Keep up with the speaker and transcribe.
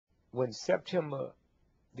when September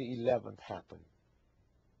the 11th happened,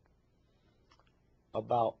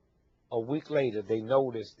 about a week later, they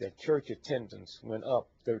noticed that church attendance went up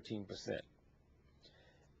 13%.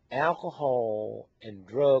 Alcohol and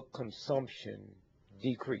drug consumption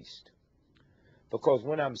decreased. Because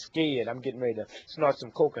when I'm scared, I'm getting ready to snort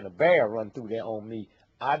some coke and a bear run through there on me.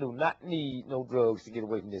 I do not need no drugs to get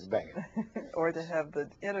away from this bear. Or to have the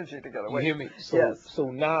energy to get away. You hear me? So, yes.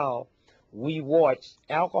 So now we watch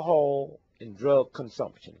alcohol and drug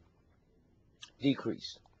consumption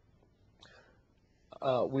decrease.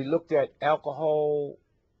 We looked at alcohol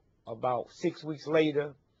about 6 weeks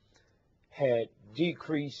later, had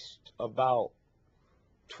decreased about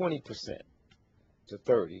 20% to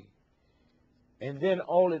 30%. And then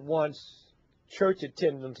all at once, church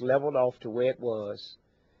attendance leveled off to where it was,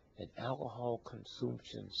 and alcohol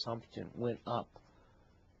consumption went up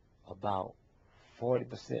about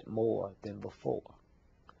 40% more than before.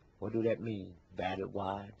 What do that mean? Battered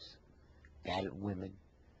wives, battered women,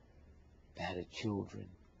 battered children,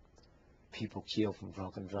 people killed from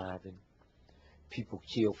drunken driving, people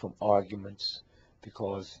killed from arguments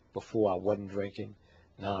because before I wasn't drinking,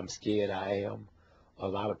 now I'm scared I am. A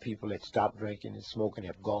lot of people that stopped drinking and smoking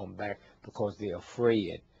have gone back because they're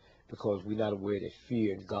afraid, because we're not aware that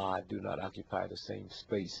fear and God do not occupy the same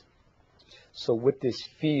space. So with this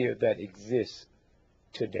fear that exists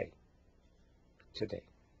today,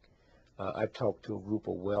 I talked to a group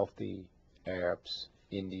of wealthy Arabs,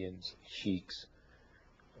 Indians, sheiks,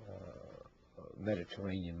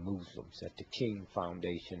 Mediterranean Muslims at the King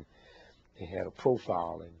Foundation. They had a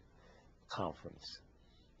profiling conference.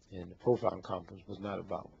 And the profiling conference was not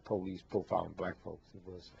about police profiling black folks. It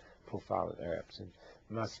was profiling Arabs. And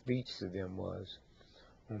my speech to them was,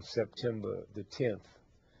 on September the 10th,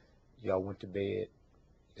 y'all went to bed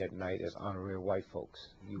that night as honorary white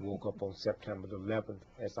folks. You woke up on September the 11th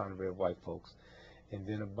as honorary white folks. And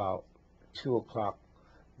then about 2 o'clock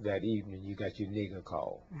that evening, you got your nigger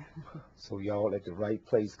call. So y'all at the right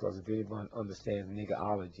place, because if anyone understands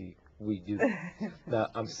niggerology, we do. Now,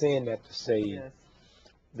 I'm saying that to say yes.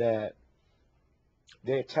 that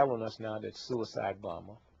they're telling us now that suicide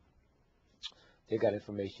bomber, they got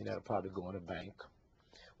information that'll probably go in a bank.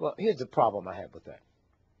 Well, here's the problem I have with that.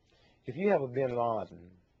 If you have a bin Laden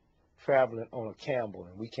traveling on a Campbell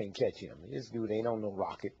and we can't catch him, this dude ain't on no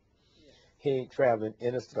rocket. He ain't traveling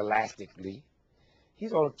interscholastically.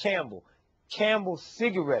 He's on a Campbell. Campbell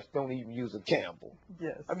cigarettes don't even use a Campbell.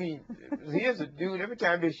 Yes. I mean, here's a dude, every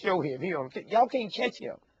time they show him, y'all can't catch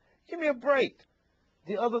him. Give me a break.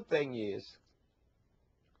 The other thing is,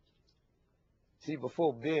 see,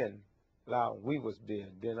 before Ben, we was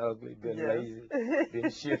Ben ugly, Ben yes. lazy, Ben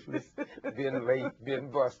shiftless, Ben late, Ben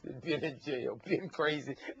busted, Ben in jail, Ben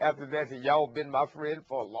crazy. After that, y'all been my friend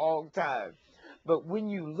for a long time. But when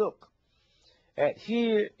you look at,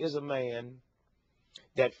 here is a man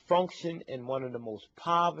that functioned in one of the most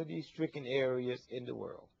poverty-stricken areas in the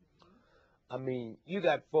world. I mean, you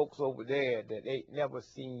got folks over there that ain't never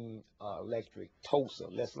seen electric toaster,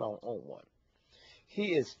 let alone own one.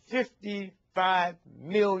 He is $55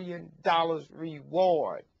 million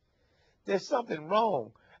reward. There's something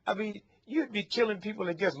wrong. I mean, you'd be killing people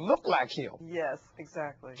that just look like him. Yes,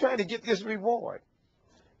 exactly. Trying to get this reward.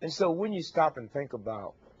 And so when you stop and think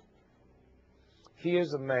about,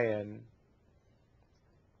 here's a man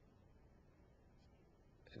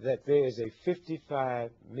that there is a $55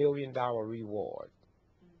 million reward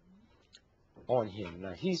on him.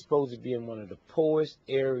 Now, he's supposed to be in one of the poorest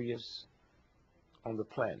areas on the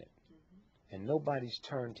planet, and nobody's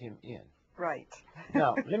turned him in. Right.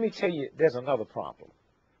 Now, let me tell you, there's another problem.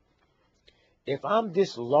 If I'm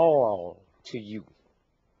disloyal to you,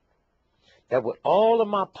 that with all of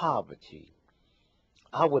my poverty,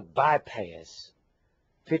 I would bypass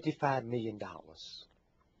 $55 million.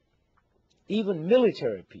 Even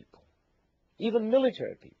military people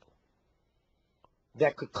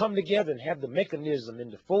that could come together and have the mechanism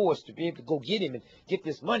and the force to be able to go get him and get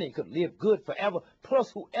this money and could live good forever.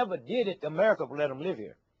 Plus, whoever did it, America would let them live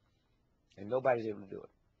here. And nobody's able to do it.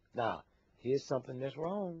 Now, here's something that's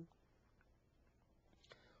wrong.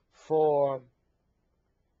 For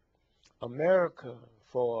America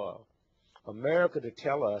to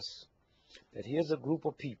tell us that here's a group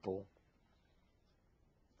of people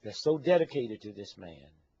they're so dedicated to this man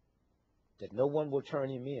that no one will turn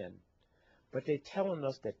him in. But they're telling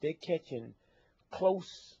us that they're catching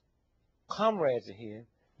close comrades of him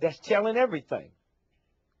that's telling everything.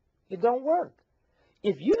 It don't work.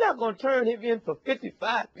 If you're not going to turn him in for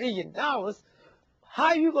 $55 million, how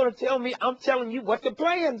are you going to tell me I'm telling you what the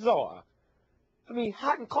plans are? I mean,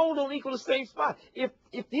 hot and cold don't equal the same spot. If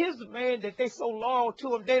here's the man that they so loyal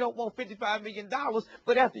to him, they don't want $55 million,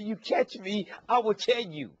 but after you catch me, I will tell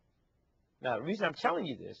you. Now, the reason I'm telling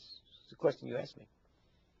you this is the question you asked me.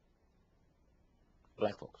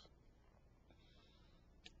 Black folks.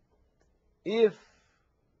 If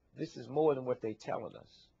this is more than what they're telling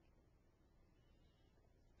us,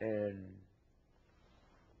 and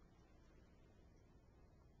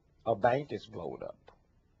a bank is blown up,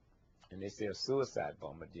 and they say a suicide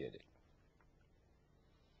bomber did it,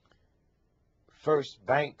 first,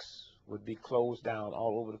 banks would be closed down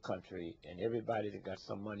all over the country, and everybody that got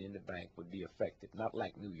some money in the bank would be affected. Not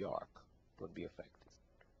like New York would be affected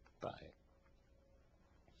by it.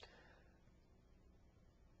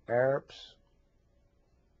 Arabs,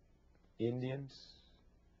 Indians,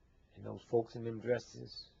 and those folks in them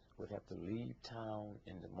dresses would have to leave town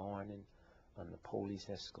in the morning on the police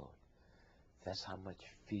escort. That's how much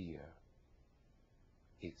fear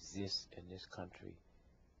exists in this country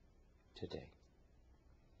today.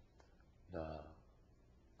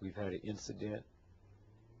 We've had an incident.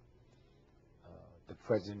 The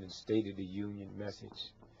President's State of the Union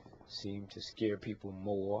message seemed to scare people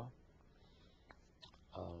more.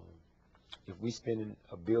 If we spending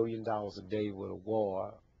 $1 billion a day with a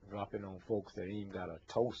war, dropping on folks that ain't got a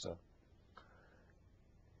toaster,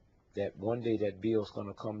 that one day that bill's going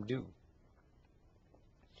to come due.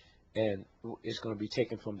 And it's going to be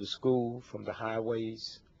taken from the school, from the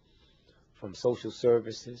highways, from social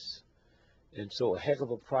services. And so a heck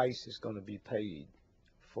of a price is going to be paid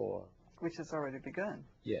for. Which has already begun.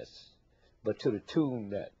 Yes, but to the tune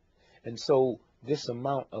that. And so this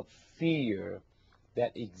amount of fear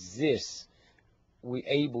that exists, we're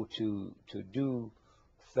able to do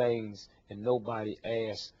things and nobody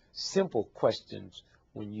asks simple questions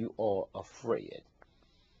when you are afraid.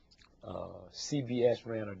 CBS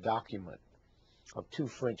ran a document of two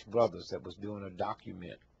French brothers that was doing a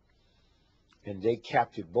document, and they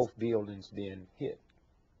captured both buildings being hit.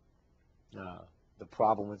 The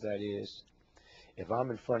problem with that is, if I'm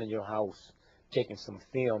in front of your house taking some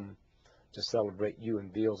film to celebrate you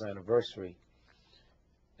and Bill's anniversary,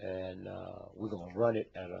 and we're going to run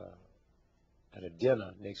it at a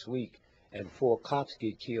dinner next week, and 4 cops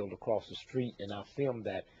get killed across the street, and I film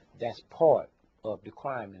that, that's part of the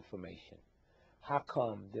crime information. How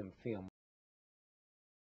come them film?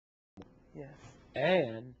 Yes.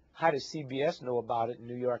 And how did CBS know about it?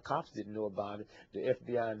 New York cops didn't know about it. The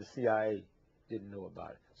FBI and the CIA didn't know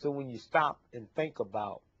about it. So when you stop and think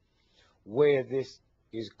about where this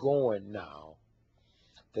is going now,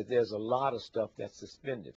 that there's a lot of stuff that's suspended.